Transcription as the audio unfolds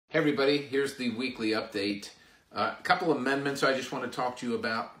Hey everybody, here's the weekly update. A couple amendments I just want to talk to you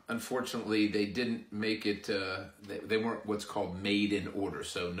about. Unfortunately, they didn't make it, they weren't what's called made in order,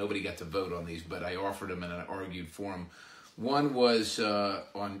 so nobody got to vote on these, but I offered them and I argued for them. One was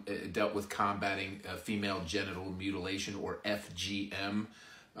dealt with combating female genital mutilation, or FGM.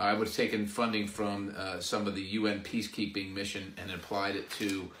 I was taking funding from some of the UN peacekeeping mission and applied it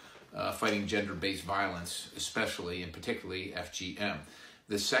to fighting gender-based violence, especially and particularly FGM.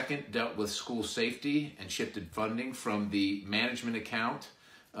 The second dealt with school safety and shifted funding from the management account,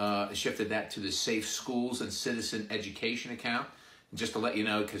 shifted that to the Safe Schools and Citizen Education account. And just to let you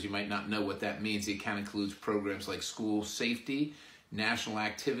know, because you might not know what that means, the account includes programs like school safety, national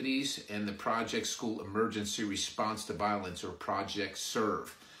activities, and the Project School Emergency Response to Violence, or Project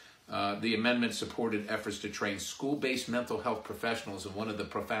SERVE. The amendment supported efforts to train school-based mental health professionals, and one of the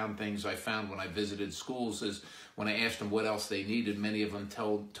profound things I found when I visited schools is when I asked them what else they needed, many of them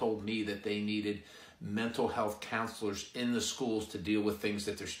told me that they needed mental health counselors in the schools to deal with things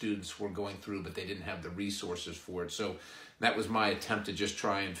that their students were going through, but they didn't have the resources for it. So that was my attempt to just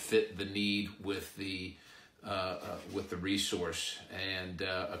try and fit the need with the resource. And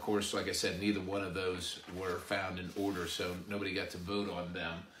of course, like I said, neither one of those were found in order, so nobody got to vote on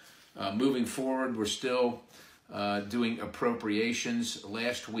them. Moving forward, we're still doing appropriations.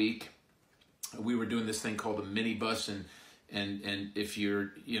 Last week, we were doing this thing called a minibus, and if you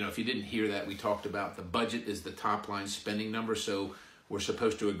didn't hear that, we talked about the budget is the top line spending number. So we're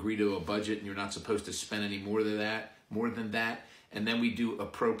supposed to agree to a budget, and you're not supposed to spend any more than that. And then we do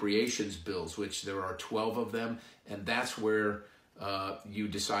appropriations bills, which there are 12 of them, and that's where you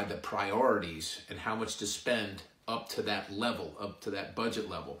decide the priorities and how much to spend up to that level, up to that budget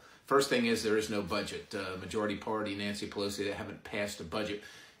level. First thing is there is no budget. Majority Party, Nancy Pelosi, they haven't passed a budget.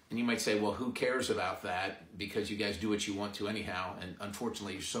 And you might say, well, who cares about that? Because you guys do what you want to anyhow. And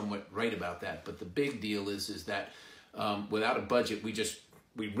unfortunately, you're somewhat right about that. But the big deal is that without a budget, we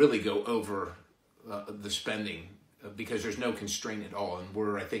really go over the spending because there's no constraint at all. And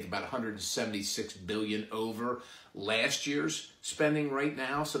we're, I think, about $176 billion over last year's spending right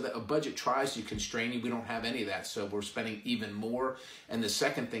now. So that a budget tries to constrain you. We don't have any of that. So we're spending even more. And the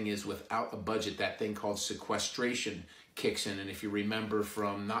second thing is, without a budget, that thing called sequestration kicks in. And if you remember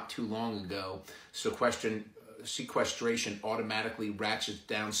from not too long ago, sequestration automatically ratchets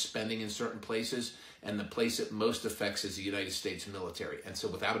down spending in certain places, and the place it most affects is the United States military. And so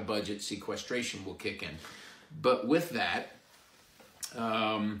without a budget, sequestration will kick in. But with that,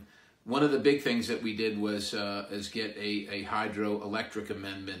 one of the big things that we did was get a hydroelectric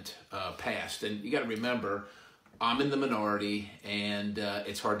amendment passed. And you got to remember, I'm in the minority, and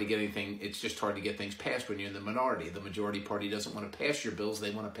it's hard to get anything. It's just hard to get things passed when you're in the minority. The majority party doesn't want to pass your bills;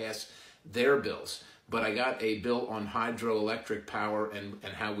 they want to pass their bills. But I got a bill on hydroelectric power and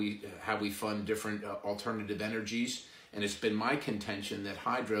how we fund different alternative energies, and it's been my contention that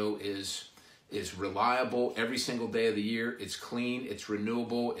hydro is reliable every single day of the year. It's clean, it's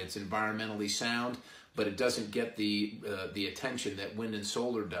renewable, it's environmentally sound, but it doesn't get the attention that wind and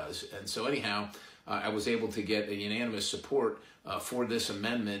solar does. And so anyhow, I was able to get a unanimous support for this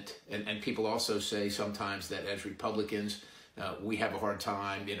amendment. And people also say sometimes that as Republicans, we have a hard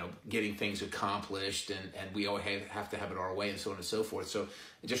time, getting things accomplished, and we always have to have it our way, and so on and so forth. So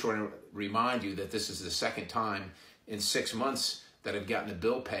I just want to remind you that this is the second time in 6 months that I've gotten a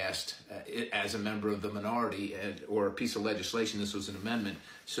bill passed as a member of the minority, or a piece of legislation. This was an amendment.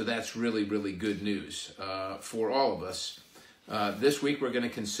 So that's really, really good news for all of us. This week we're going to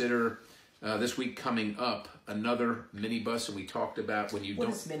consider, this week coming up, another minibus, and we talked about when you What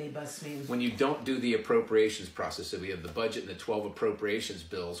does minibus mean? When you don't do the appropriations process. So we have the budget and the 12 appropriations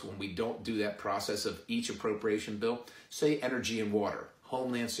bills. When we don't do that process of each appropriation bill, say energy and water,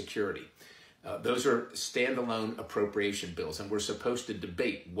 homeland security, those are standalone appropriation bills, and we're supposed to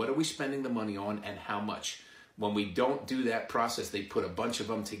debate what are we spending the money on and how much. When we don't do that process, they put a bunch of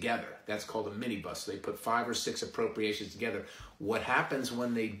them together. That's called a minibus. They put 5 or 6 appropriations together. What happens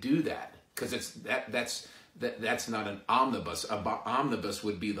when they do that? Because that's not an omnibus. An omnibus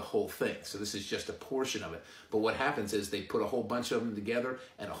would be the whole thing. So this is just a portion of it. But what happens is they put a whole bunch of them together,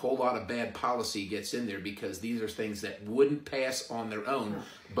 and a whole lot of bad policy gets in there, because these are things that wouldn't pass on their own.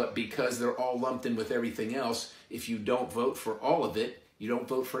 But because they're all lumped in with everything else, if you don't vote for all of it, you don't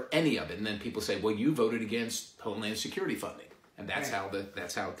vote for any of it. And then people say, well, you voted against Homeland Security funding. And that's how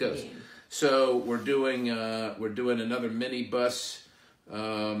it goes. So we're doing another minibus.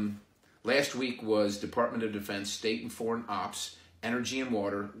 Last week was Department of Defense, State and Foreign Ops, Energy and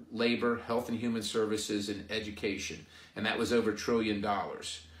Water, Labor, Health and Human Services, and Education. And that was over $1 trillion.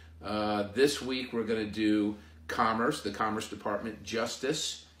 This week we're going to do Commerce, the Commerce Department,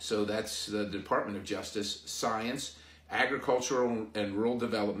 Justice, So that's the Department of Justice, Science, Agricultural and Rural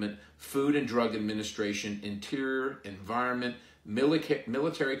Development, Food and Drug Administration, Interior, Environment,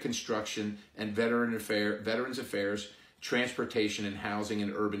 Military Construction, and Veterans Affairs, Transportation and Housing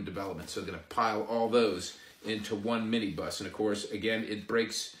and Urban Development. So they're going to pile all those into one minibus. And of course, again, it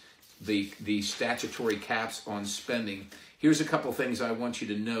breaks the statutory caps on spending. Here's a couple things I want you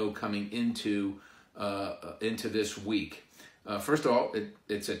to know coming into this week. First of all,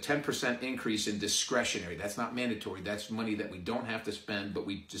 it's a 10% increase in discretionary. That's not mandatory. That's money that we don't have to spend, but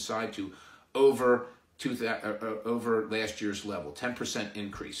we decide to over last year's level. 10%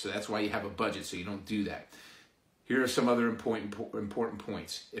 increase. So that's why you have a budget, so you don't do that. Here are some other important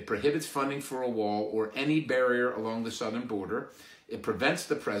points. It prohibits funding for a wall or any barrier along the southern border. It prevents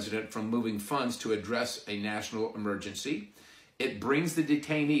the president from moving funds to address a national emergency. It brings the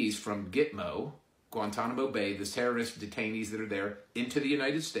detainees from Gitmo, Guantanamo Bay, the terrorist detainees that are there, into the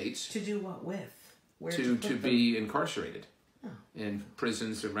United States. To do what with? Where to be incarcerated in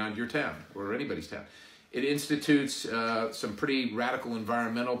prisons around your town or anybody's town. It institutes some pretty radical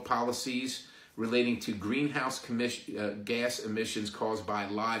environmental policies relating to greenhouse gas emissions caused by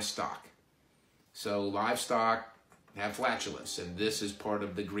livestock. So livestock have flatulence, and this is part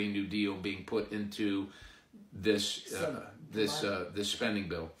of the Green New Deal being put into this spending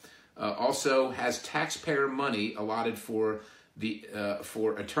bill. Also has taxpayer money allotted for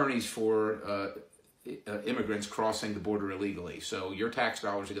attorneys for immigrants crossing the border illegally. So your tax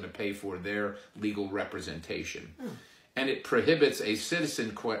dollars are going to pay for their legal representation. And it prohibits a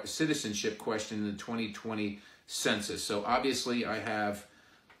citizenship question in the 2020 census. So obviously I have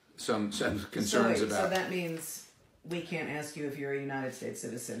some concerns about... So that means we can't ask you if you're a United States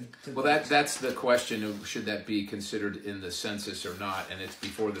citizen. Well, that's the question of should that be considered in the census or not, and it's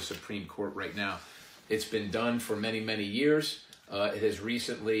before the Supreme Court right now. It's been done for many, many years. It has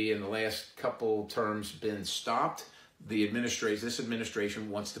recently, in the last couple terms, been stopped. This administration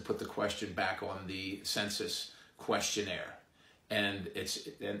wants to put the question back on the census questionnaire, and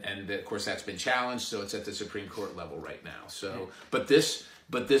of course that's been challenged, so it's at the Supreme Court level right now. So, but this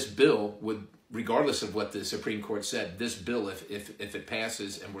bill would, regardless of what the Supreme Court said, this bill, if it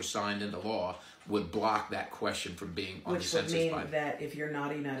passes and were signed into law, would block that question from being on the census. Which would mean that if you're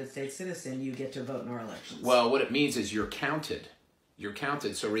not a United States citizen, you get to vote in our elections. Well, what it means is you're counted. You're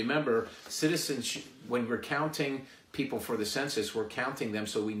counted. So remember, citizenship, when we're counting people for the census, we're counting them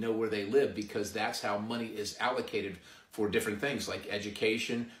so we know where they live, because that's how money is allocated for different things like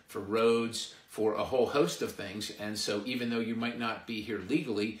education, for roads, for a whole host of things. And so even though you might not be here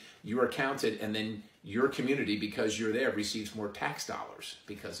legally, you are counted, and then your community, because you're there, receives more tax dollars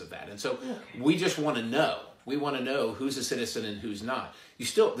because of that. And so we just want to know. We want to know who's a citizen and who's not.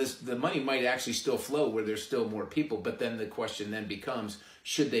 The money might actually still flow where there's still more people, but then the question then becomes,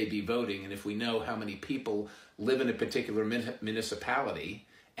 should they be voting? And if we know how many people live in a particular municipality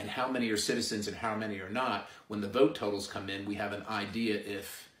and how many are citizens and how many are not, when the vote totals come in, we have an idea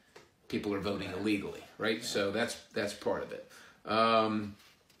if people are voting illegally, right? So that's part of it.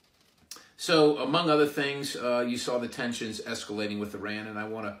 So among other things, you saw the tensions escalating with Iran, and I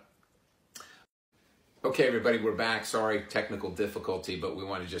want to... Okay, everybody, we're back. Sorry, technical difficulty, but we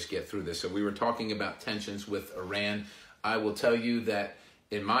want to just get through this. So we were talking about tensions with Iran. I will tell you that,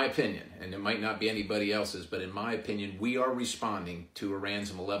 in my opinion, and it might not be anybody else's, but in my opinion, we are responding to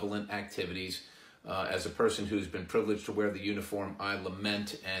Iran's malevolent activities. As a person who's been privileged to wear the uniform, I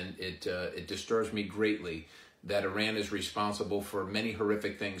lament, and it disturbs me greatly that Iran is responsible for many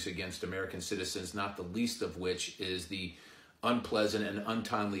horrific things against American citizens, not the least of which is the unpleasant and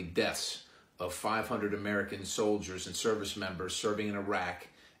untimely deaths of 500 American soldiers and service members serving in Iraq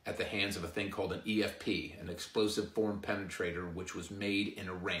at the hands of a thing called an EFP, an explosive form penetrator, which was made in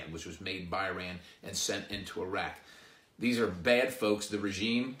Iran, which was made by Iran and sent into Iraq. These are bad folks. The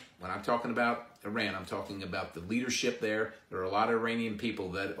regime, when I'm talking about Iran, I'm talking about the leadership there. There are a lot of Iranian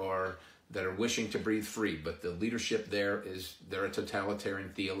people that are wishing to breathe free, but the leadership there they're a totalitarian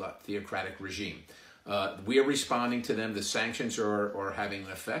theocratic regime. We are responding to them. The sanctions are having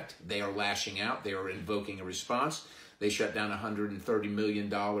an effect. They are lashing out. They are invoking a response. They shut down a $130 million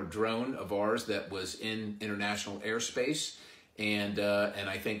drone of ours that was in international airspace. And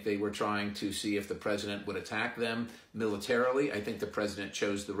I think they were trying to see if the president would attack them militarily. I think the president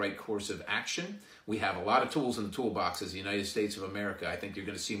chose the right course of action. We have a lot of tools in the toolbox as the United States of America. I think you're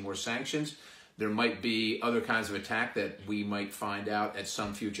going to see more sanctions. There might be other kinds of attack that we might find out at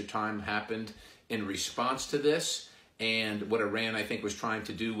some future time happened in response to this. And what Iran, I think, was trying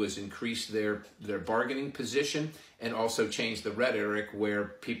to do was increase their bargaining position and also change the rhetoric where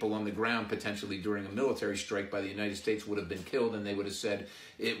people on the ground potentially during a military strike by the United States would have been killed, and they would have said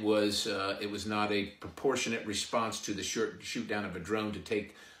it was not a proportionate response to the shoot down of a drone to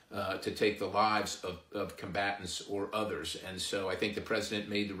take the lives of combatants or others. And so I think the president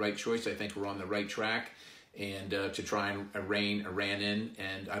made the right choice. I think we're on the right track, and to try and rein Iran in.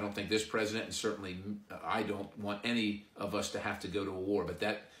 And I don't think this president, and certainly I don't want any of us to have to go to war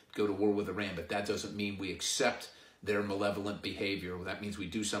with Iran. But that doesn't mean we accept their malevolent behavior. That means we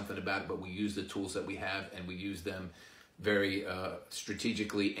do something about it, but we use the tools that we have, and we use them very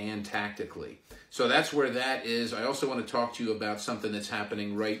strategically and tactically. So that's where that is. I also want to talk to you about something that's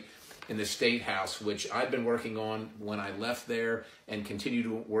happening right in the State House, which I've been working on when I left there and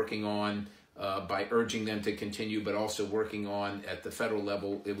continue working on by urging them to continue, but also working on at the federal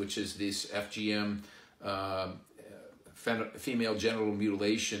level, which is this FGM, female genital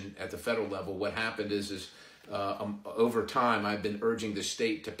mutilation at the federal level. What happened is over time, I've been urging the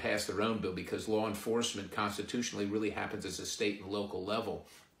state to pass their own bill, because law enforcement constitutionally really happens as a state and local level.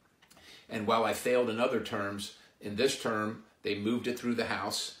 And while I failed in other terms, in this term, they moved it through the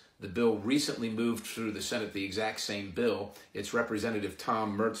House. The bill recently moved through the Senate, the exact same bill. It's Representative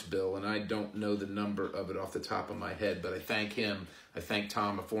Tom Mertz's bill, and I don't know the number of it off the top of my head, but I thank him. I thank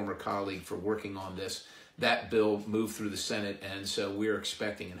Tom, a former colleague, for working on this. That bill moved through the Senate, and so we're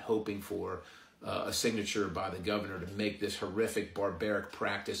expecting and hoping for a signature by the governor to make this horrific, barbaric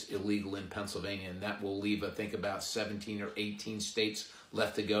practice illegal in Pennsylvania. And that will leave, I think, about 17 or 18 states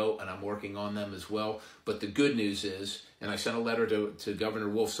left to go, and I'm working on them as well. But the good news is, and I sent a letter to Governor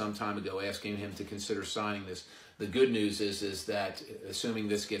Wolf some time ago asking him to consider signing this. The good news is that, assuming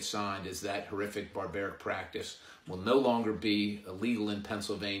this gets signed, is that horrific, barbaric practice will no longer be illegal in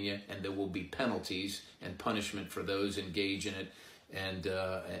Pennsylvania, and there will be penalties and punishment for those engaged in it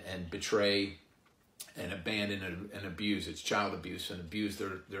and betray and abandon and abuse. It's child abuse, and abuse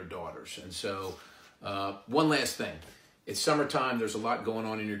their daughters. And so one last thing. It's summertime. There's a lot going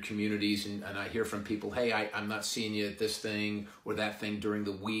on in your communities, and I hear from people, hey, I'm not seeing you at this thing or that thing during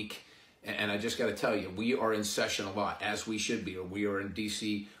the week. And I just got to tell you, we are in session a lot, as we should be. Or we are in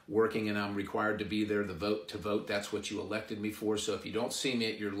D.C. working, and I'm required to be there to vote. That's what you elected me for. So if you don't see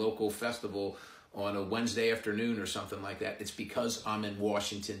me at your local festival on a Wednesday afternoon or something like that, it's because I'm in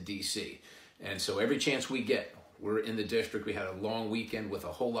Washington, D.C. And so every chance we get, we're in the district. We had a long weekend with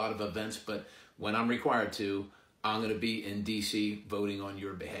a whole lot of events, but when I'm required to, I'm going to be in D.C. voting on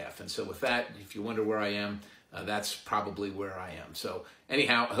your behalf. And so with that, if you wonder where I am, that's probably where I am. So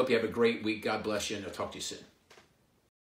anyhow, I hope you have a great week. God bless you, and I'll talk to you soon.